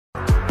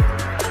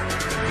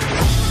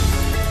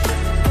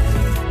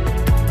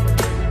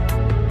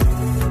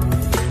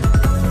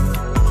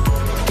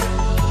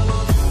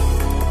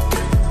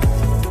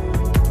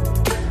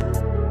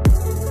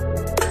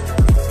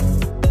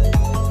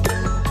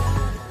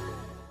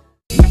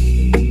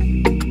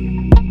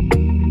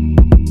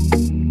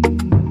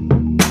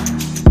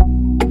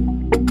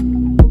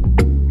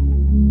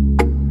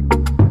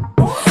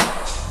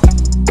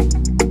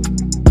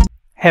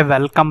Hey,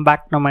 welcome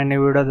back to my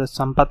new video. This is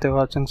Sampath. You're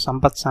watching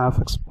Sampath's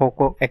FX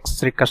Poco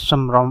X3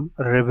 custom ROM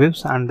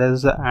reviews, and this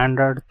is the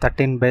Android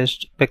 13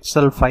 based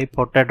Pixel 5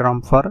 ported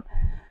ROM for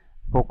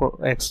Poco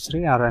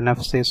X3 or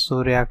NFC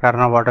Surya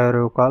Karna,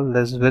 whatever you call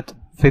this, with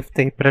 5th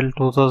April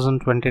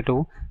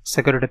 2022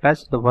 security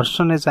patch. The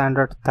version is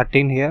Android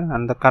 13 here,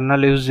 and the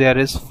kernel used here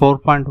is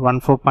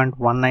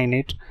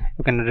 4.14.198.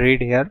 You can read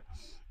here.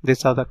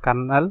 These are the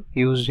kernel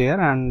used here,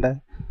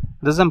 and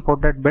this is a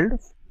ported build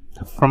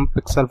from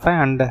Pixel 5,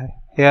 and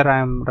here I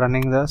am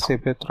running the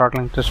CPU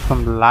throttling test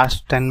from the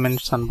last 10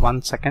 minutes and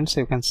 1 second. So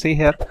you can see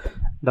here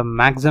the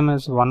maximum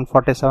is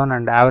 147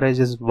 and average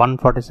is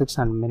 146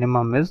 and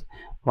minimum is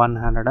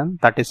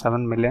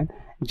 137 million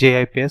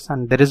GIPS,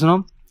 and there is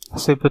no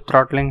CPU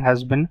throttling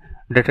has been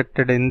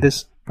detected in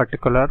this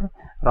particular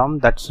ROM.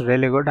 That's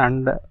really good,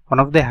 and one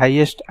of the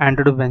highest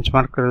Antutu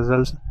benchmark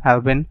results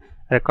have been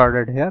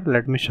recorded here.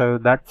 Let me show you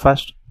that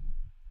first.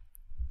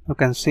 You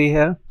can see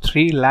here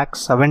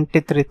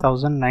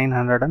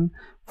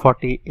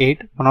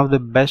 3,73,948, one of the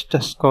best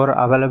score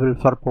available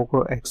for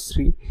Poco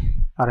X3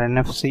 or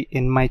NFC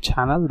in my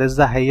channel. This is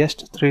the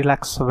highest,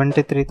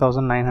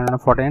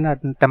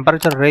 3,73,948, and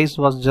temperature rise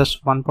was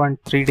just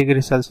 1.3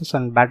 degrees Celsius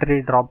and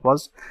battery drop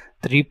was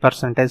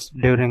 3%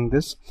 during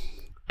this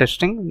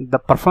testing. The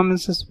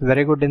performance is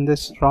very good in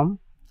this ROM,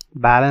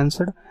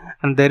 balanced,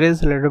 and there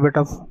is a little bit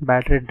of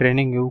battery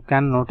draining you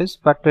can notice,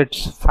 but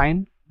it's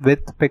fine.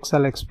 With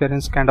Pixel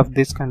experience,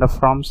 these kind of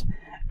ROMs,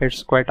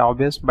 it's quite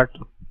obvious, but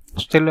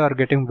still you are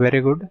getting very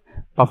good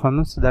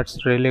performance.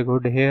 That's really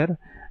good here.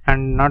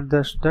 And not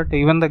just that,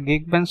 even the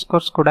Geekbench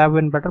scores could have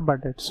been better,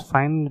 but it's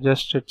fine.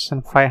 Just it's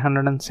in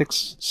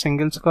 506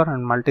 single score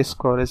and multi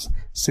score is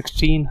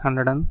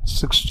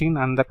 1616,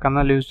 and the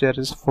kernel used here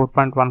is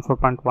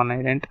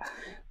 4.14.198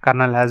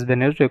 kernel has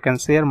been used. You can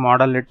see here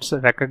model, it's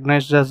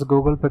recognized as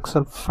Google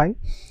Pixel 5.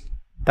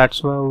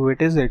 That's how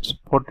it is. It's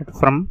ported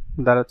from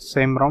the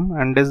same ROM,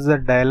 and this is the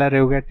dialer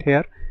you get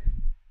here.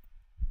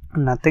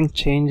 Nothing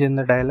change in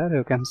the dialer.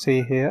 You can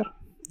see here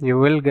you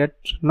will get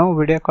no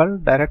video call.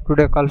 Direct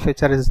video call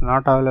feature is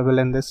not available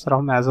in this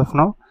ROM as of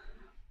now,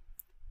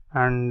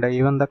 and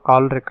even the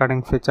call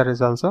recording feature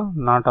is also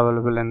not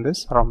available in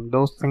this ROM.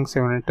 Those things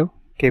you need to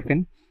keep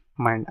in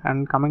mind.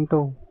 And coming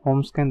to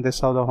home screen, this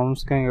is how the home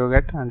screen you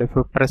get, and if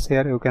you press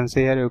here, you can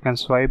see here you can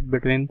swipe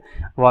between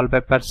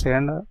wallpapers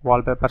and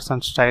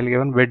style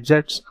given.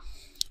 Widgets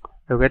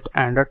you get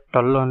Android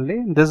 12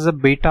 only. This is a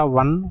beta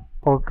 1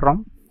 port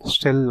ROM,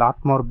 still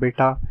lot more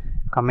beta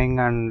coming,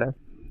 and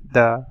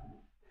the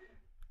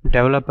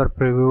developer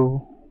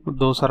preview,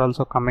 those are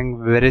also coming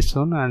very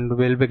soon, and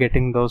we'll be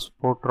getting those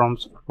port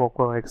ROMs for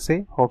Poco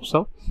X3, hope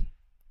so.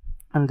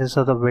 And these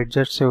are the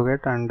widgets you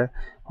get, and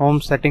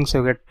home settings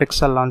you get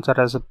Pixel launcher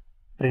as a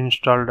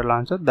pre-installed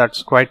launcher.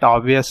 That's quite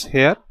obvious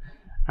here,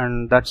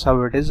 and that's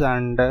how it is.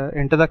 And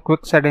into the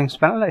quick settings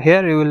panel,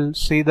 here you will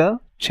see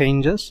the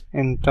changes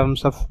in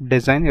terms of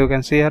design. You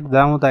can see here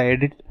now the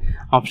edit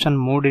option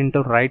moved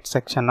into right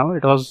section. Now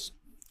it was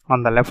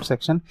on the left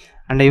section,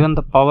 and even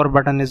the power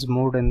button is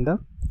moved in the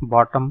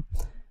bottom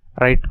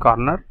right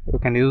corner. You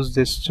can use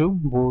this to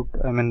boot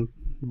and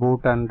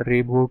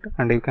reboot,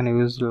 and you can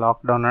use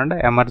lockdown and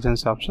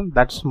emergency option.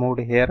 That's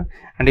moved here,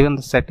 and even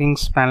the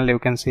settings panel you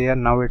can see here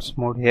now it's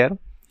moved here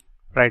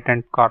right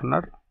hand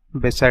corner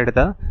beside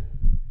the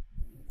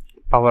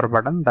power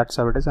button. That's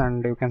how it is,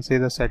 and you can see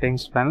the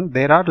settings panel.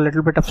 There are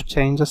little bit of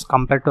changes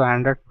compared to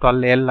Android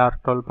 12L or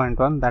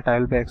 12.1 that I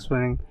will be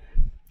explaining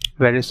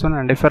very soon.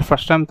 And if you're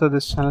first time to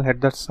this channel,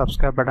 hit that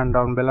subscribe button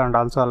down below, and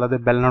also allow the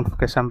bell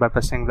notification by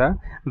pressing the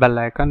bell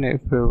icon.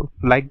 If you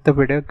like the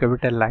video, give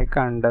it a like,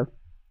 and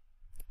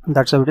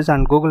that's how it is.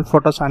 And Google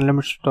Photos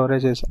unlimited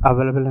storage is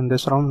available in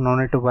this ROM, no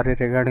need to worry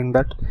regarding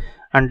that.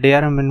 And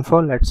DRM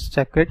info, let's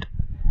check it.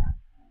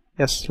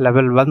 Yes,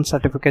 level 1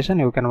 certification.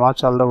 You can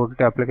watch all the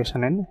OTT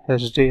application in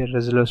HD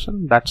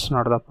resolution. That's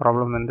not the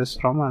problem in this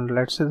ROM. And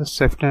let's see the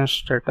safety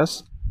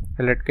status.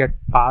 Will it get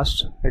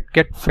passed? It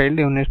get failed.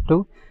 You need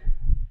to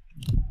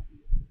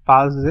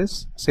pass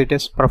this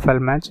CTS profile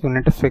match. You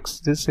need to fix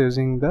this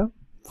using the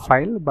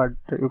file, but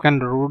you can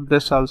root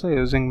this also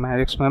using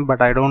Magix,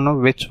 but I don't know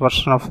which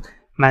version of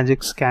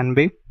Magix can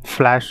be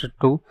flashed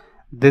to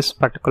this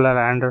particular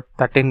Android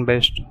 13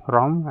 based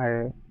ROM.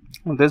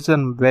 This is a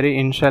very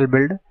initial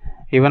build,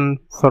 even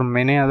for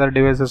many other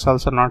devices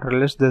also not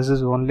released. This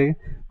is only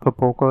for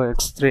Poco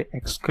X3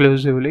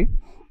 exclusively,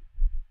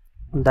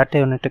 that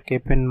you need to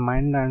keep in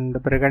mind. And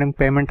regarding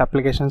payment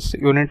applications,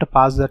 you need to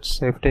pass that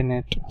safety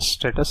net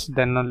status,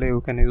 then only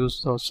you can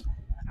use those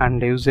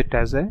and use it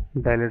as a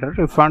validator.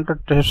 If you want to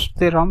test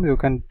the ROM, you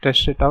can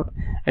test it out.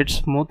 It's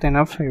smooth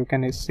enough. You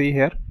can see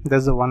here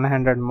there's a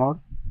one-handed mode.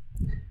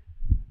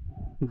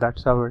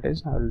 That's how it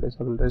is. I will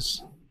disable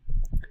this,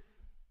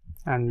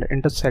 and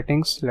into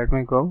settings, let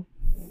me go.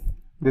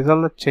 These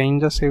are the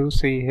changes you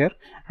see here,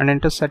 and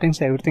into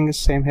settings everything is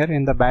same here.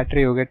 In the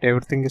battery you get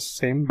everything is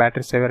same.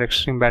 Battery saver,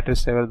 extreme battery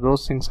saver,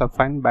 those things are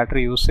fine.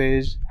 Battery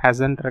usage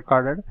hasn't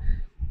recorded.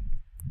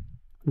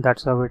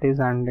 That's how it is.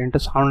 And into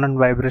sound and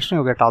vibration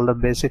you get all the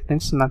basic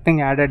things,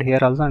 nothing added here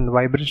also. And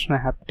vibration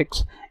and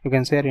haptics, you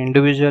can say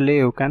individually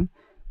you can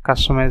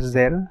customize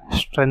their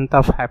strength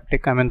of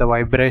haptic, I mean the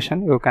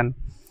vibration, you can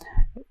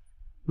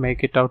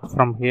make it out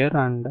from here.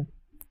 And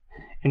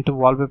into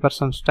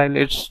wallpapers and style,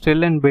 it's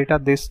still in beta.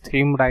 These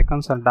themed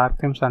icons and dark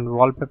themes and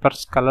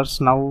wallpapers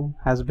colors now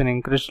has been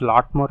increased a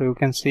lot more, you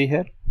can see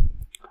here.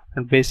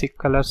 And basic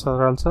colors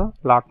are also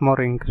a lot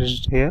more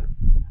increased here.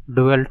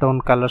 Dual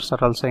tone colors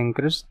are also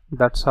increased.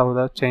 That's how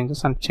the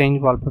changes. And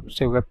change wallpapers,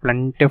 you get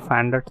plenty of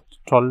Android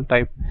 12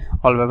 type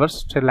wallpapers.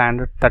 Still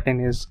Android 13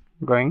 is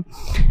going.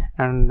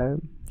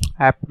 And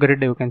app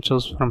grid you can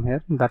choose from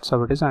here. That's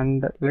how it is.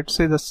 And let's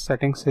see the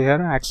settings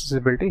here.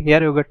 Accessibility,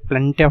 here you get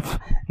plenty of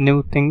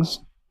new things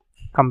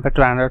compared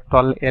to Android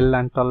 12L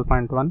and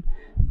 12.1.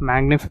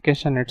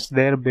 Magnification, it's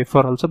there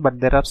before also, but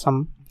there are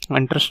some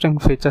interesting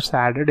features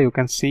added, you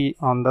can see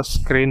on the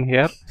screen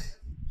here.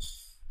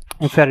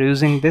 If you are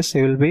using this,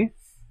 you will be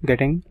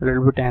getting a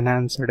little bit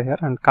enhanced here.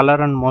 And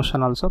color and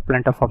motion also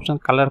plenty of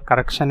options. Color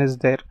correction is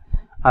there.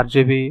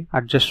 RGB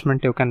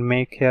adjustment you can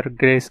make here.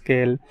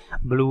 Grayscale,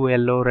 blue,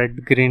 yellow,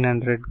 red, green,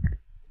 and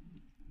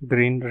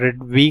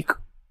red, weak,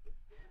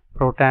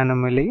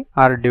 proto-anomaly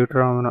or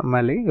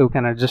deuteronomaly you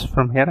can adjust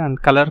from here. And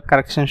color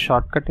correction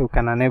shortcut you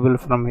can enable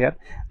from here.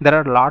 There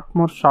are a lot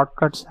more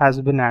shortcuts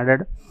has been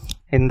added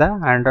in the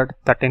Android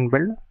 13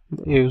 build.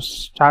 You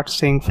start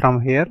seeing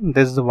from here,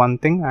 this is the one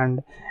thing.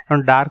 And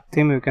on dark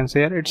theme you can see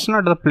here, it's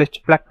not the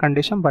pitch black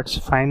condition, but it's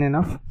fine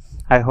enough.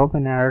 I hope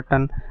in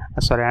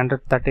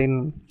Android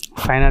 13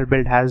 final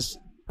build has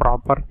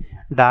proper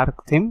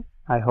dark theme,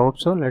 I hope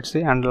so. Let's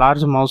see. And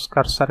large mouse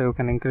cursor you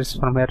can increase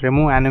from here.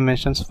 Remove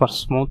animations for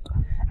smooth,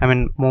 I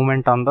mean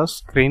movement on the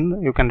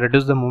screen, you can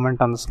reduce the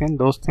movement on the screen,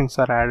 those things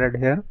are added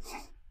here.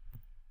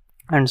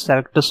 And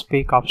select to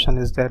speak option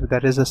is there.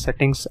 There is a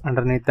settings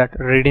underneath that.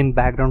 Read in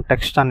background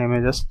text and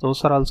images,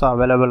 those are also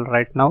available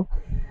right now.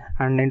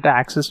 And into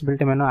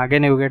accessibility menu,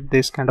 again you get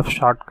this kind of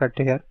shortcut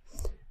here.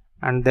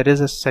 And there is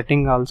a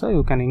setting also,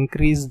 you can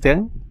increase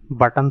the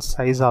button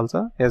size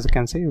also. As you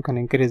can see, you can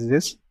increase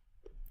this,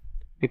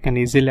 you can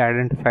easily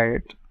identify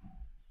it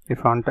if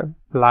you want a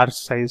large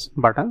size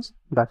buttons.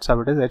 That's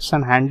how it is. It's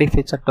an handy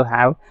feature to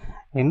have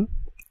in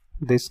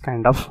this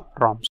kind of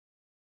ROMs.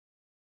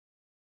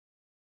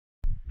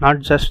 Not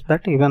just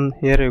that, even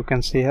here you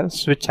can see here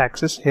switch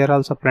access, here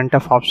also plenty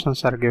of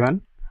options are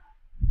given.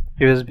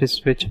 USB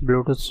switch,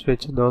 Bluetooth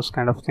switch, those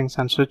kind of things.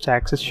 And switch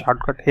access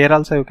shortcut, here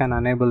also you can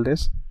enable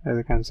this. As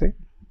you can see,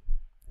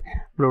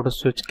 Bluetooth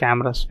switch,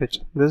 camera switch,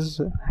 this is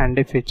a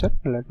handy feature.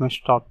 Let me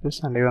stop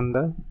this. And even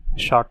the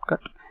shortcut,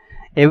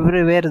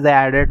 everywhere they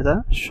added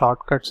the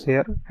shortcuts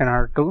here in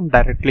order to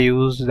directly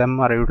use them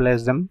or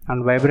utilize them.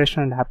 And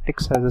vibration and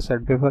haptics, as I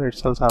said before,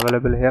 it's also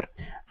available here.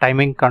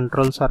 Timing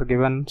controls are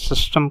given,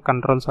 system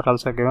controls are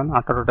also given.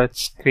 Auto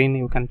touch screen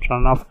you can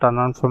turn off, turn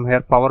on from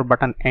here. Power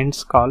button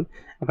ends call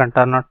you can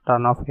turn on,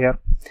 turn off here.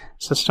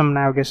 System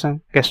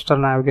navigation, gesture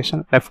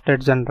navigation, left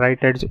edge and right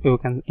edge you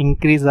can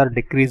increase or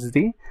decrease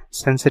the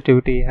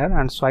sensitivity here.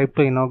 And swipe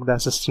to invoke the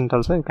assistant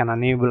also you can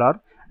enable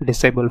or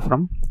disable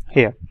from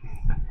here.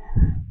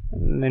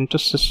 Into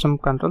system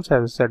controls,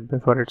 as I said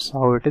before, it's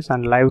how it is.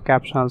 And live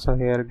caption also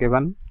here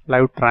given.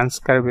 Live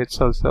transcribe, it's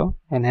also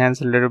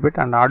enhanced a little bit.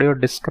 And audio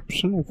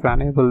description, if you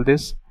enable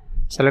this,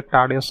 select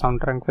audio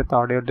soundtrack with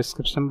audio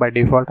description by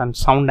default. And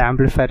sound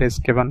amplifier is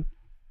given.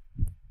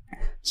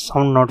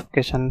 Sound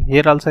notification,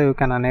 here also you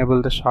can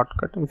enable the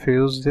shortcut. If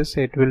you use this,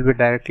 it will be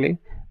directly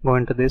go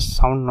into this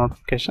sound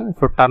notification.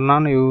 If you turn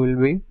on, you will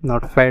be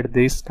notified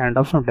this kind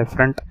of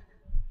different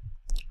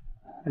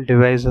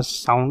devices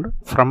sound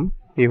from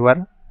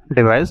your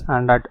device.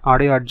 And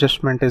audio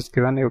adjustment is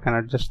given, you can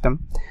adjust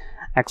them.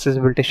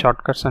 Accessibility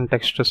shortcuts and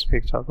text to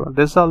speech software.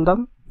 This is all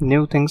the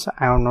new things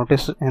I have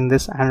noticed in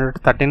this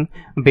Android 13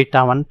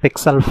 beta 1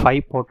 Pixel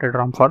 5 ported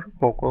ROM for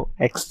Poco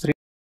X3.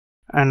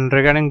 And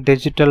regarding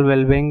digital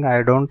well-being,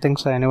 I don't think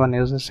so anyone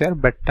uses here.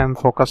 Bedtime,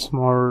 focus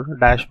mode,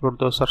 dashboard,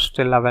 those are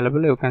still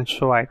available. You can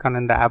show icon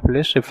in the app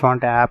list. If you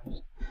want app,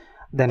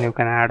 then you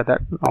can add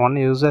that. No one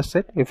uses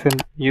it. If you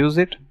use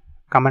it,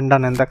 comment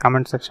down in the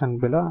comment section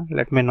below,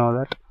 let me know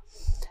that.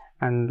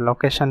 And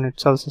location,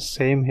 it's also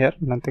same here,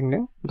 nothing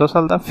new. Those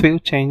are the few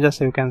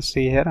changes you can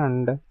see here.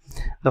 And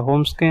the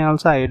home screen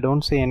also, I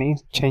don't see any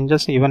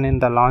changes even in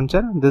the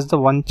launcher. This is the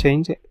one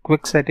change.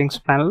 Quick settings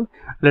panel,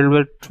 little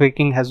bit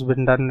tweaking has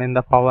been done in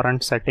the power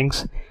and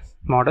settings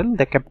model.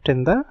 They kept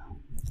in the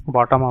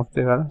bottom of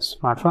their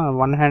smartphone. And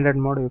one-handed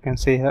mode you can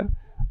see here.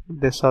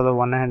 This are the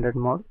one-handed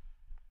mode.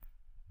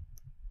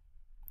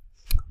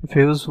 If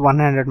you use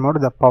one-handed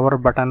mode, the power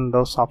button,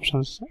 those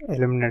options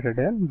eliminated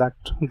here, that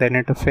they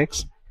need to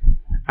fix.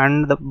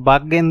 And the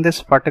bug in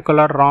this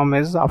particular ROM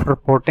is after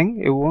porting,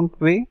 you won't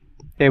be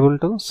able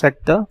to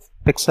set the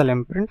pixel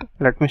imprint.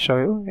 Let me show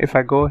you. If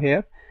I go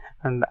here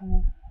and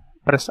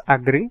press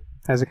agree,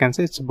 as you can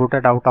see, it's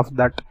booted out of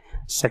that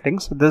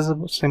settings. This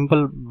is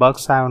simple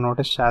bugs I have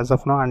noticed as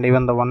of now. And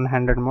even the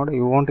one-handed mode,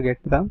 you won't get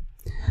the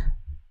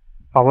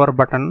power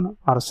button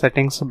or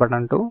settings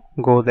button to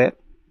go there.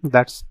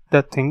 That's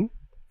the thing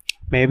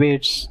Maybe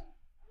it's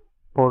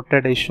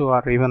ported issue,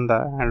 or even the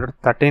Android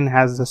 13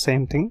 has the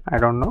same thing. I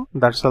don't know.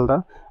 That's all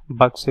the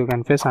bugs you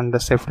can face, and the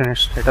safety net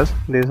status.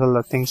 These are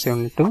the things you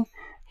need to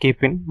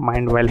keep in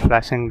mind while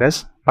flashing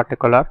this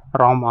particular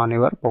ROM on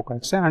your Poco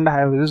X. And I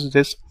have used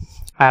this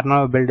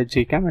Arno build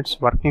Gcam. It's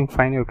working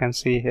fine. You can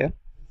see here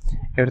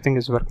everything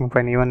is working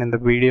fine. Even in the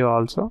video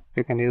also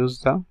you can use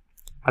the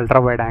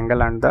ultra wide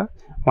angle and the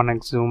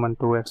 1x zoom and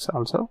 2x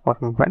also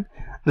working fine.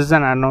 This is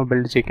an Arno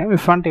build Gcam.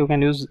 If you want, you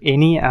can use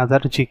any other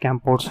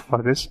Gcam ports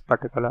for this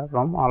particular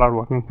ROM. All are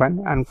working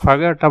fine. And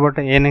forget about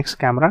the ANX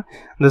camera.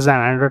 This is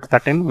an Android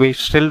 13. We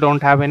still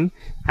don't have in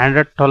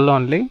Android 12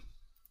 only.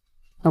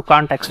 You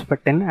can't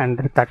expect in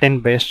Android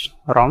 13 based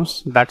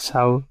ROMs. That's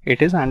how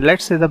it is. And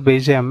let's see the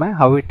BGMI,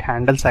 how it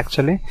handles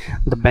actually.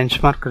 The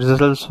benchmark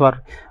results were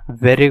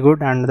very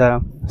good, and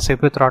the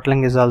CPU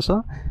throttling is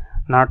also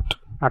not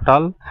at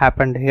all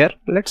happened here.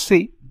 Let's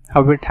see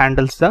how it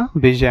handles the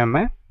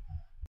BGMI.